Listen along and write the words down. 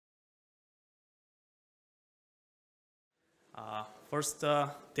First,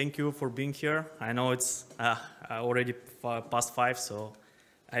 thank you for being here. I know it's already past 5, so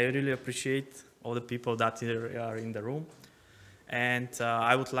I really appreciate all the people that are in the room. And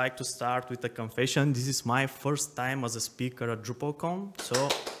I would like to start with a confession. This is my first time as a speaker at DrupalCon, so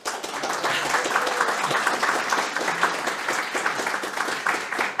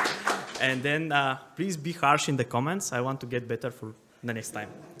and then please be harsh in the comments. I want to get better for the next time.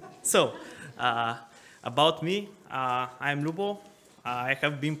 So, about me, I'm Lubo. I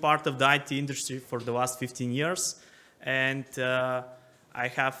have been part of the IT industry for the last 15 years, and I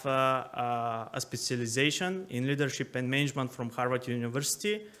have a specialization in leadership and management from Harvard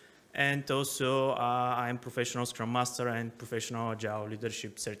University, and also I'm professional Scrum Master and professional Agile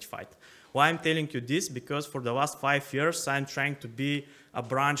leadership certified. Why I'm telling you this? Because for the last 5 years, I'm trying to be a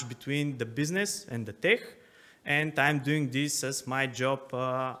branch between the business and the tech, and I'm doing this as my job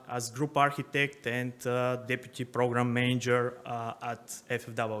as group architect and deputy program manager at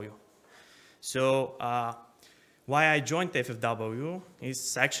FFW. So why I joined FFW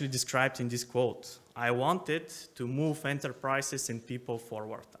is actually described in this quote. I wanted to move enterprises and people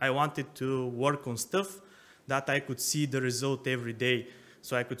forward. I wanted to work on stuff that I could see the result every day.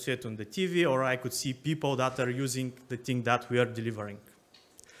 So I could see it on the TV, or I could see people that are using the thing that we are delivering.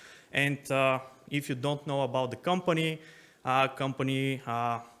 And if you don't know about the company,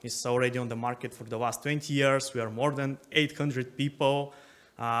 is already on the market for the last 20 years. We are more than 800 people.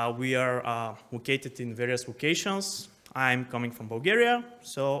 We are located in various locations. I'm coming from Bulgaria.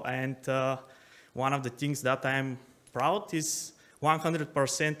 So, and one of the things that I'm proud is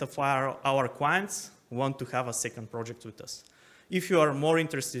 100% of our clients want to have a second project with us. If you are more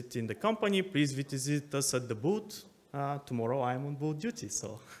interested in the company, please visit us at the booth. Tomorrow I'm on booth duty,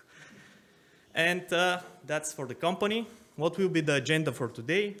 so. And that's for the company. What will be the agenda for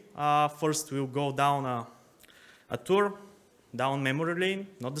today? First, we'll go down a tour, down memory lane,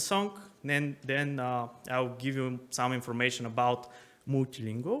 not the song. Then I'll give you some information about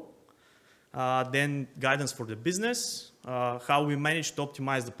multilingual. Then guidance for the business, how we managed to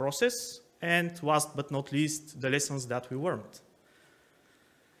optimize the process, and last but not least, the lessons that we learned.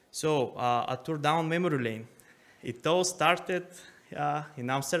 So a tour down memory lane. It all started in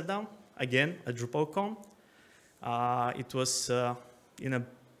Amsterdam. Again, at DrupalCon. It was in a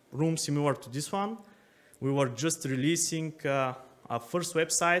room similar to this one. We were just releasing our first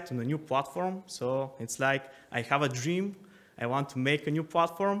website on a new platform. So it's like, I have a dream. I want to make a new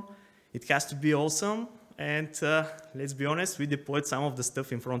platform. It has to be awesome. And let's be honest, we deployed some of the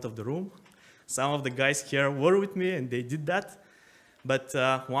stuff in front of the room. Some of the guys here were with me, and they did that. But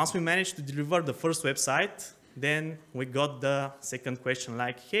once we managed to deliver the first website, then we got the second question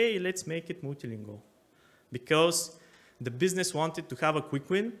like, hey, let's make it multilingual. Because the business wanted to have a quick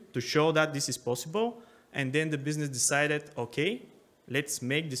win to show that this is possible. And then the business decided, okay, let's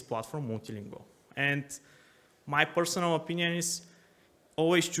make this platform multilingual. And my personal opinion is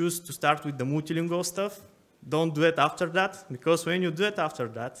always choose to start with the multilingual stuff. Don't do it after that, because when you do it after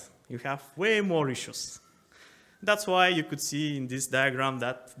that, you have way more issues. That's why you could see in this diagram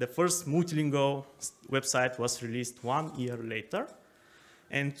that the first multilingual website was released 1 year later.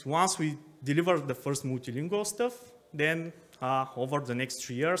 And once we delivered the first multilingual stuff, then over the next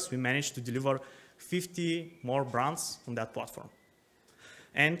 3 years, we managed to deliver 50 more brands on that platform.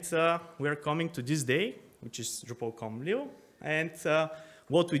 And we're coming to this day, which is DrupalCon Lille. And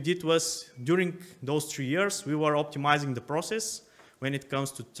what we did was, during those 3 years, we were optimizing the process when it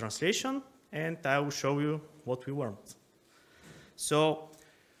comes to translation. And I will show you what we learned. So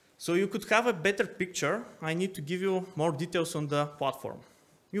you could have a better picture. I need to give you more details on the platform.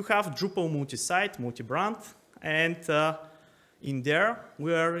 You have Drupal multi-site, multi-brand, and in there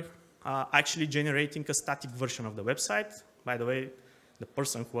we are actually generating a static version of the website. By the way, the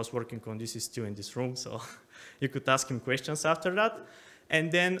person who was working on this is still in this room, so you could ask him questions after that.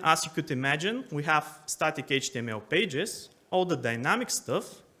 And then, as you could imagine, we have static HTML pages. All the dynamic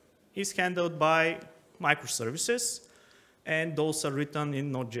stuff is handled by microservices, and those are written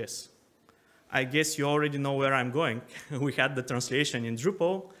in Node.js. I guess you already know where I'm going. We had the translation in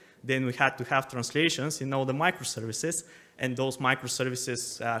Drupal, then we had to have translations in all the microservices, and those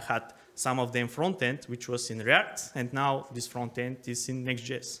microservices had some of them front-end, which was in React, and now this front-end is in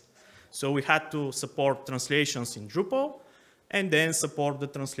Next.js. So we had to support translations in Drupal, and then support the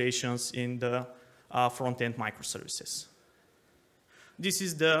translations in the front-end microservices. This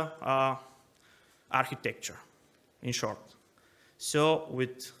is the architecture, in short. So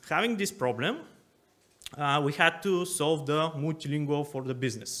with having this problem, we had to solve the multilingual for the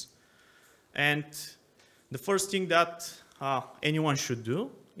business. And the first thing that anyone should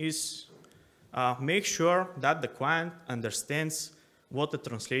do is make sure that the client understands what the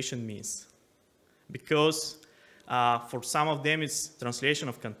translation means. Because for some of them, it's translation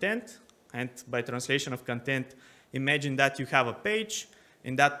of content. And by translation of content, imagine that you have a page.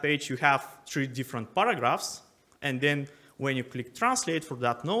 In that page, you have 3 different paragraphs. And then when you click translate for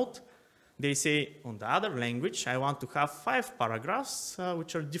that note, they say, on the other language, I want to have 5 paragraphs,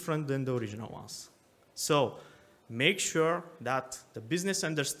 which are different than the original ones. So make sure that the business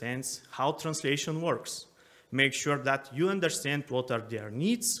understands how translation works. Make sure that you understand what are their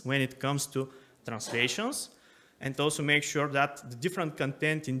needs when it comes to translations, and also make sure that the different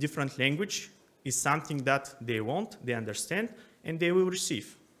content in different language is something that they want, they understand, and they will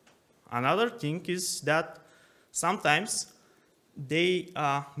receive. Another thing is that sometimes they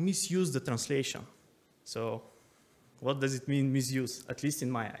misuse the translation. So what does it mean, misuse? At least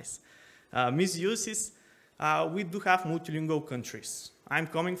in my eyes. Misuse is, we do have multilingual countries. I'm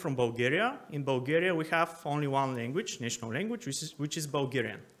coming from Bulgaria. In Bulgaria, we have only one language, national language, which is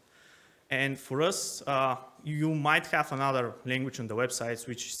Bulgarian. And for us, you might have another language on the websites,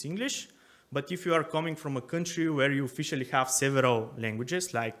 which is English. But if you are coming from a country where you officially have several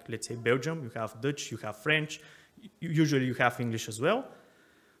languages, like let's say Belgium, you have Dutch, you have French, usually you have English as well.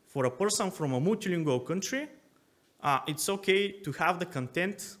 For a person from a multilingual country, it's okay to have the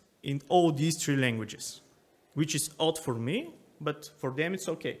content in all these 3 languages, which is odd for me, but for them it's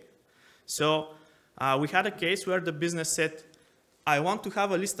okay. So we had a case where the business said, I want to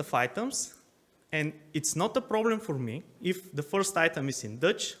have a list of items, and it's not a problem for me if the first item is in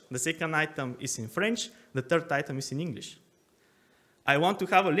Dutch, the second item is in French, the third item is in English. I want to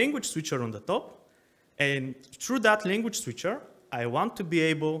have a language switcher on the top, and through that language switcher, I want to be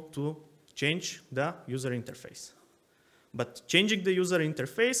able to change the user interface. But changing the user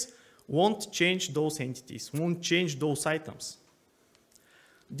interface won't change those entities, won't change those items.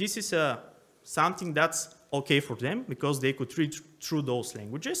 This is something that's okay for them because they could read through those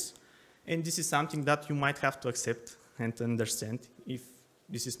languages. And this is something that you might have to accept and understand if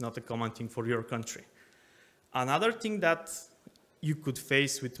this is not a common thing for your country. Another thing that you could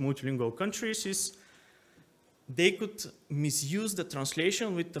face with multilingual countries is they could misuse the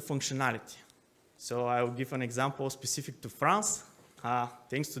translation with the functionality. So I will give an example specific to France.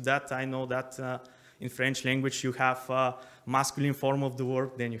 Thanks to that, I know that in French language you have a masculine form of the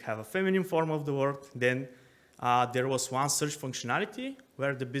word, then you have a feminine form of the word. Then there was one search functionality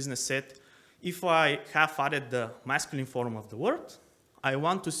where the business said, if I have added the masculine form of the word, I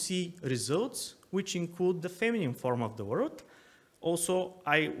want to see results which include the feminine form of the word. Also,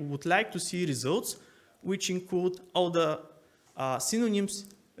 I would like to see results which include all the synonyms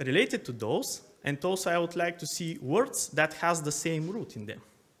related to those. And also, I would like to see words that has the same root in them,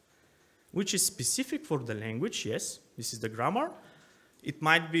 which is specific for the language. Yes, this is the grammar. It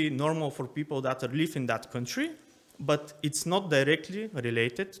might be normal for people that live in that country, but it's not directly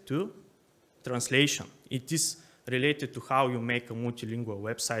related to translation. It is related to how you make a multilingual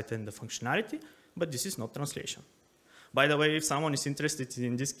website and the functionality, but this is not translation. By the way, if someone is interested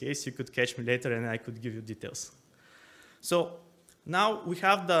in this case, you could catch me later and I could give you details. So now we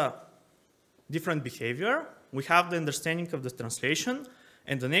have the different behavior, we have the understanding of the translation,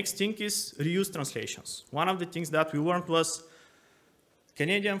 and the next thing is reuse translations. One of the things that we learned was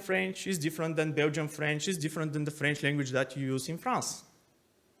Canadian French is different than Belgian French, is different than the French language that you use in France.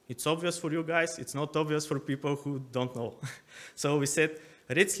 It's obvious for you guys, it's not obvious for people who don't know. So we said,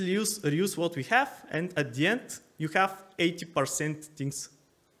 let's reuse what we have, and at the end, you have 80% things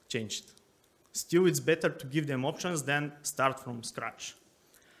changed. Still, it's better to give them options than start from scratch.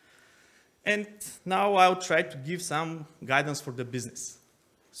 And now I'll try to give some guidance for the business.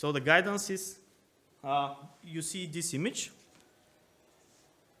 So the guidance is, you see this image.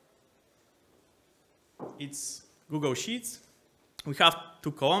 It's Google Sheets. We have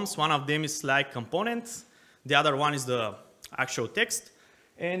 2 columns. One of them is like components. The other one is the actual text.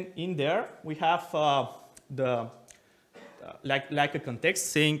 And in there, we have like a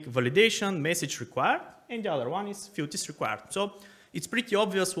context saying validation, message required, and the other one is field is required. So it's pretty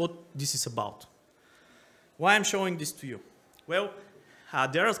obvious what this is about. Why I'm showing this to you? Well,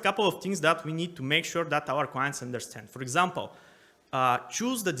 there are a couple of things that we need to make sure that our clients understand. For example,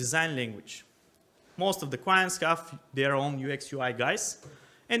 choose the design language. Most of the clients have their own UX UI guys,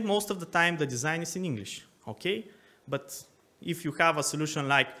 and most of the time the design is in English, okay? But if you have a solution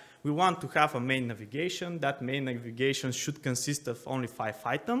like we want to have a main navigation, that main navigation should consist of only 5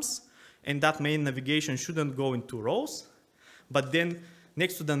 items, and that main navigation shouldn't go in 2 rows. But then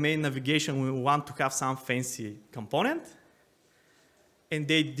next to the main navigation, we want to have some fancy component, and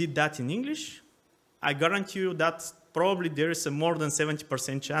they did that in English. I guarantee you that probably there is a more than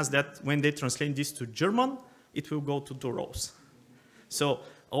 70% chance that when they translate this to German, it will go to 2 rows. So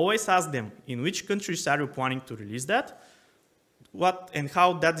always ask them, in which countries are you planning to release that? What and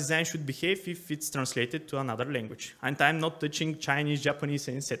how that design should behave if it's translated to another language. And I'm not touching Chinese, Japanese,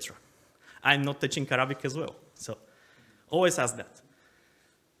 and etc. I'm not touching Arabic as well. So always ask that.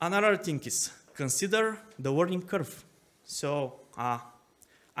 Another thing is consider the learning curve. So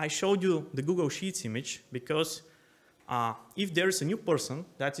I showed you the Google Sheets image because if there is a new person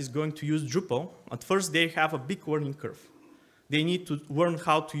that is going to use Drupal, at first they have a big learning curve. They need to learn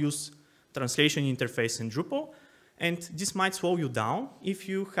how to use translation interface in Drupal, and this might slow you down if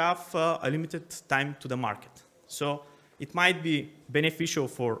you have a limited time to the market. So it might be beneficial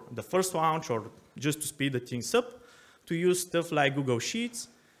for the first launch or just to speed the things up to use stuff like Google Sheets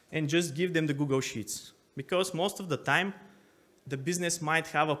and just give them the Google Sheets. Because most of the time, the business might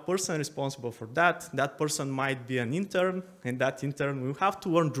have a person responsible for that. That person might be an intern, and that intern will have to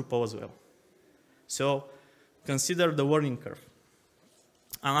learn Drupal as well. So consider the learning curve.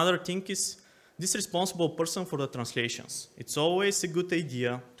 Another thing is this responsible person for the translations. It's always a good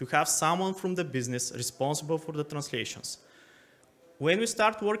idea to have someone from the business responsible for the translations. When we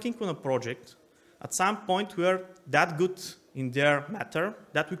start working on a project, at some point we are that good in their matter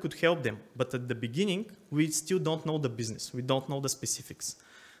that we could help them. But at the beginning, we still don't know the business. We don't know the specifics.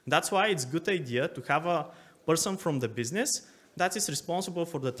 That's why it's a good idea to have a person from the business that is responsible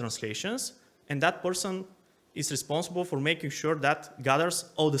for the translations, and that person is responsible for making sure that gathers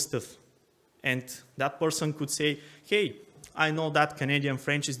all the stuff. And that person could say, hey, I know that Canadian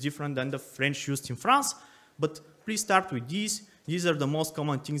French is different than the French used in France, but please start with these. These are the most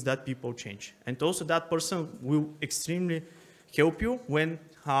common things that people change. And also that person will extremely help you when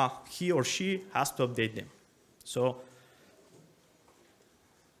he or she has to update them. So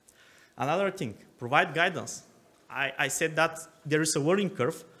another thing, provide guidance. I said that there is a learning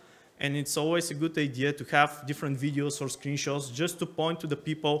curve, and it's always a good idea to have different videos or screenshots just to point to the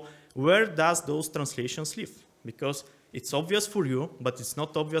people where does those translations live. Because it's obvious for you, but it's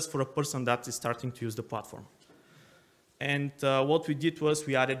not obvious for a person that is starting to use the platform. And what we did was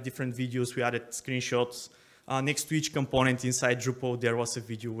we added different videos, we added screenshots. Next to each component inside Drupal, there was a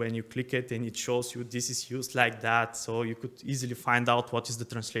video when you click it and it shows you this is used like that. So you could easily find out what is the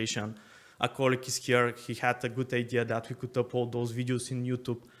translation. A colleague is here. He had a good idea that we could upload those videos in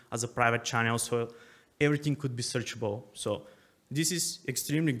YouTube as a private channel. So everything could be searchable. So this is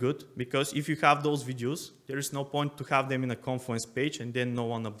extremely good because if you have those videos, there is no point to have them in a Confluence page and then no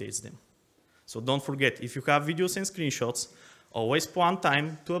one updates them. So don't forget, if you have videos and screenshots, always plan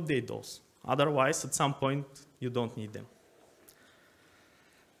time to update those. Otherwise, at some point, you don't need them.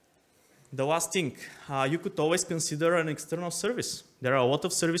 The last thing, you could always consider an external service. There are a lot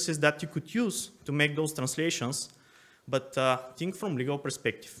of services that you could use to make those translations, but think from legal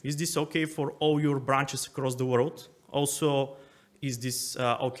perspective. Is this okay for all your branches across the world? Also, is this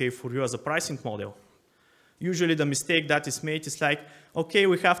okay for you as a pricing model? Usually the mistake that is made is like, okay,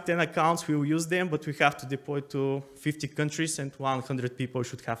 we have 10 accounts, we will use them, but we have to deploy to 50 countries and 100 people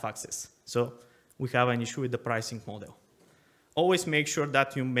should have access. So we have an issue with the pricing model. Always make sure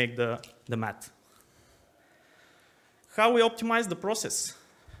that you make the math. How we optimize the process?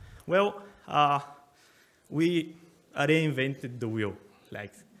 Well, we reinvented the wheel.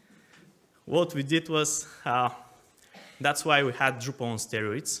 Like, what we did was, that's why we had Drupal on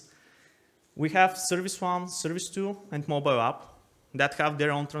steroids. We have Service 1, Service 2, and mobile app that have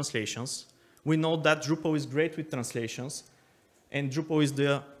their own translations. We know that Drupal is great with translations, and Drupal is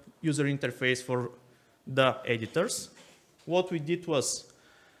the user interface for the editors. What we did was,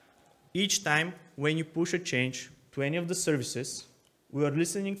 each time when you push a change to any of the services, we are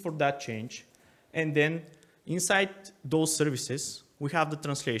listening for that change, and then inside those services, we have the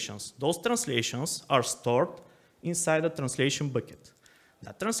translations. Those translations are stored inside a translation bucket.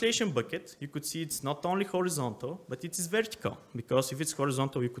 That translation bucket, you could see it's not only horizontal, but it is vertical, because if it's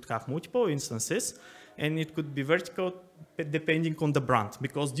horizontal, you could have multiple instances, and it could be vertical depending on the brand,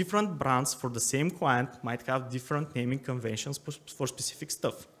 because different brands for the same client might have different naming conventions for specific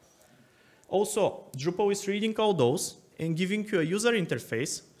stuff. Also, Drupal is reading all those and giving you a user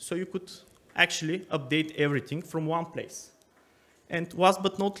interface, so you could actually update everything from one place. And last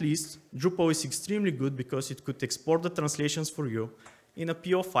but not least, Drupal is extremely good because it could export the translations for you in a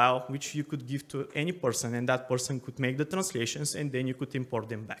PO file, which you could give to any person, and that person could make the translations, and then you could import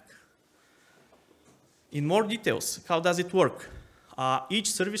them back. In more details, how does it work?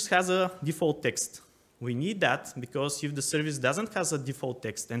 Each service has a default text. We need that because if the service doesn't have a default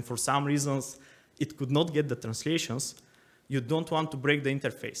text, and for some reasons it could not get the translations, you don't want to break the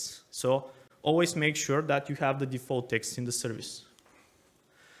interface. So always make sure that you have the default text in the service.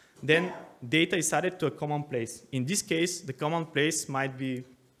 Then data is added to a common place. In this case, the common place might be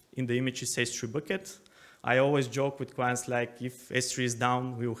in the image S3 bucket. I always joke with clients like, if S3 is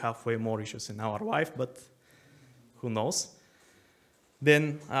down, we will have way more issues in our life, but who knows?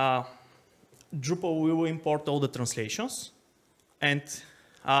 Then Drupal will import all the translations. And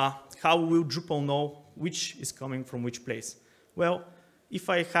how will Drupal know which is coming from which place? Well, if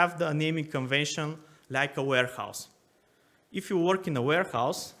I have the naming convention like a warehouse, if you work in a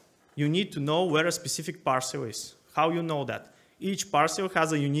warehouse, you need to know where a specific parcel is. How you know that? Each parcel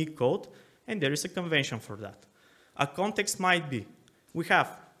has a unique code, and there is a convention for that. A context might be, we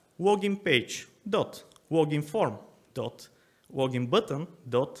have login page dot login form dot login button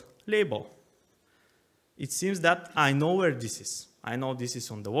dot label. It seems that I know where this is. I know this is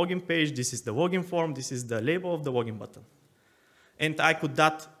on the login page, this is the login form, this is the label of the login button. And I could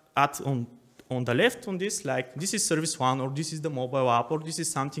add on the left on this, like this is service 1, or this is the mobile app, or this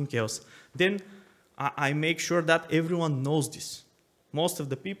is something else. Then I make sure that everyone knows this. Most of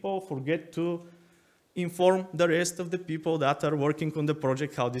the people forget to inform the rest of the people that are working on the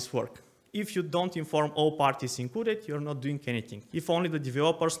project how this works. If you don't inform all parties included, you're not doing anything. If only the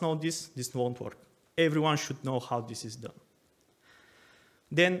developers know this, this won't work. Everyone should know how this is done.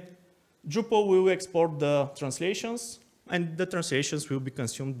 Then Drupal will export the translations, and the translations will be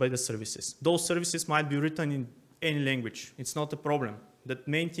consumed by the services. Those services might be written in any language. It's not a problem. The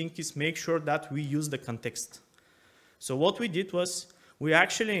main thing is make sure that we use the context. So what we did was we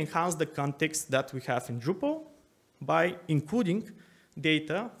actually enhanced the context that we have in Drupal by including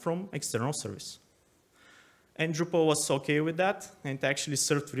data from external service. And Drupal was okay with that, and actually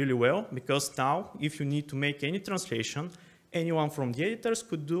served really well, because now if you need to make any translation, anyone from the editors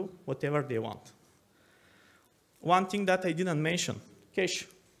could do whatever they want. One thing that I didn't mention, cache.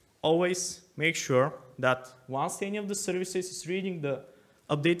 Always make sure that once any of the services is reading the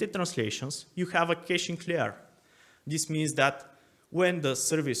updated translations, you have a caching layer. This means that when the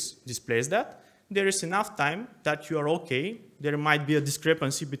service displays that, there is enough time that you are okay. There might be a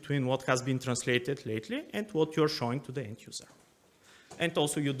discrepancy between what has been translated lately and what you're showing to the end user. And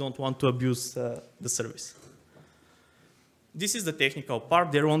also you don't want to abuse the service. This is the technical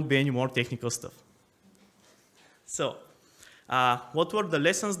part. There won't be any more technical stuff. So, what were the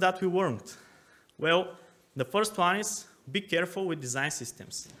lessons that we learned? Well, the first one is be careful with design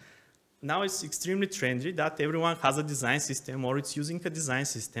systems. Now it's extremely trendy that everyone has a design system or it's using a design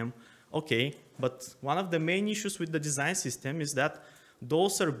system. Okay, but one of the main issues with the design system is that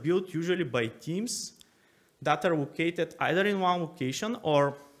those are built usually by teams that are located either in one location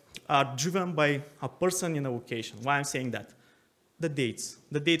or are driven by a person in a location. Why I'm saying that? The dates,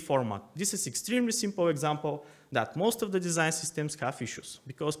 the date format. This is extremely simple example that most of the design systems have issues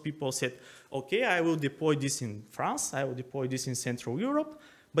because people said, okay, I will deploy this in France, I will deploy this in Central Europe,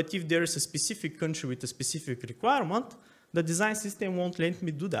 but if there is a specific country with a specific requirement, the design system won't let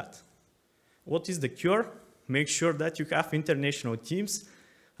me do that. What is the cure? Make sure that you have international teams,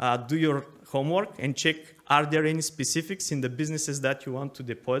 do your homework and check, are there any specifics in the businesses that you want to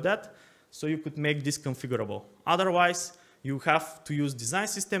deploy that, so you could make this configurable. Otherwise, you have to use design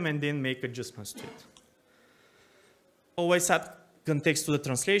system and then make adjustments to it. Always add context to the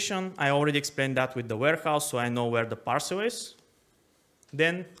translation. I already explained that with the warehouse, so I know where the parcel is.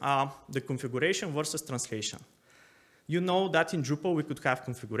 Then the configuration versus translation. You know that in Drupal we could have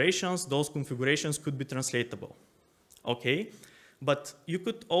configurations. Those configurations could be translatable. Okay, but you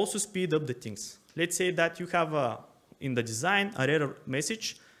could also speed up the things. Let's say that you have in the design an error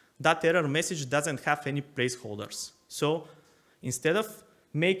message. That error message doesn't have any placeholders. So instead of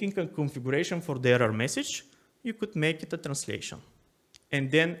making a configuration for the error message, you could make it a translation.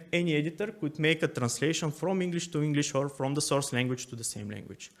 And then any editor could make a translation from English to English or from the source language to the same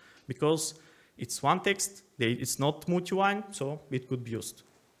language. Because it's one text, it's not multi-line, so it could be used.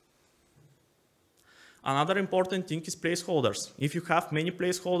 Another important thing is placeholders. If you have many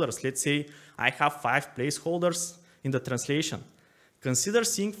placeholders, let's say I have 5 placeholders in the translation, consider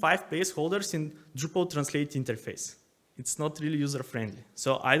seeing 5 placeholders in Drupal translate interface. It's not really user-friendly.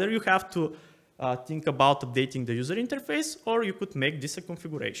 So either you have to think about updating the user interface, or you could make this a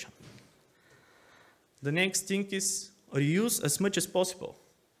configuration. The next thing is reuse as much as possible.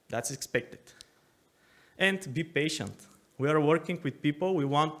 That's expected. And be patient. We are working with people. We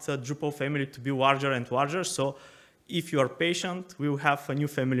want the Drupal family to be larger and larger. So if you are patient, we will have new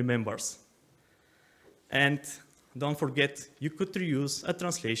family members. And don't forget, you could reuse a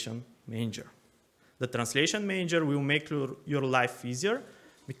translation manager. The translation manager will make your life easier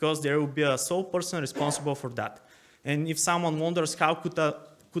because there will be a sole person responsible for that. And if someone wonders how could a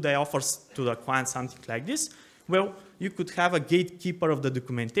could I offer to the client something like this? Well, you could have a gatekeeper of the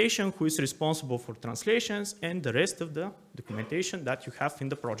documentation who is responsible for translations and the rest of the documentation that you have in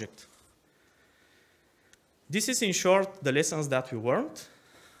the project. This is, in short, the lessons that we learned.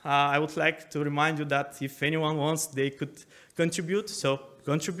 I would like to remind you that if anyone wants, they could contribute, so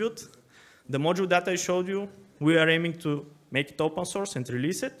contribute. The module that I showed you, we are aiming to make it open source and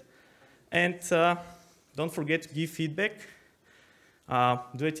release it. And don't forget to give feedback.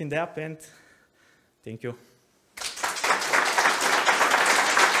 Do it in the app, and thank you.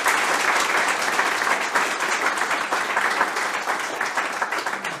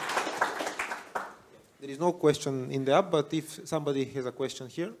 There is no question in the app, but if somebody has a question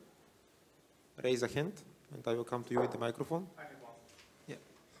here, raise a hand, and I will come to you with the microphone. Yeah.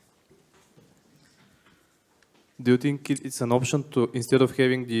 Do you think it's an option to, instead of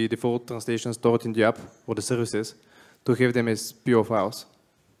having the default translation stored in the app or the services, to have them as PO files?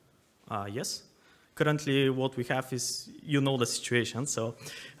 Yes. Currently, what we have is, you know the situation, so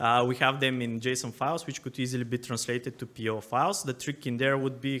we have them in JSON files, which could easily be translated to PO files. The trick in there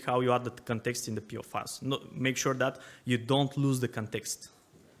would be how you add the context in the PO files. Make sure that you don't lose the context.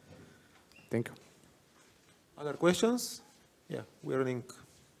 Thank you. Other questions? Yeah, we're running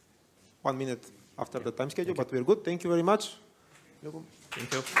 1 minute after the time schedule, but we're good. Thank you very much.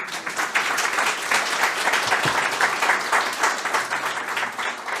 Thank you.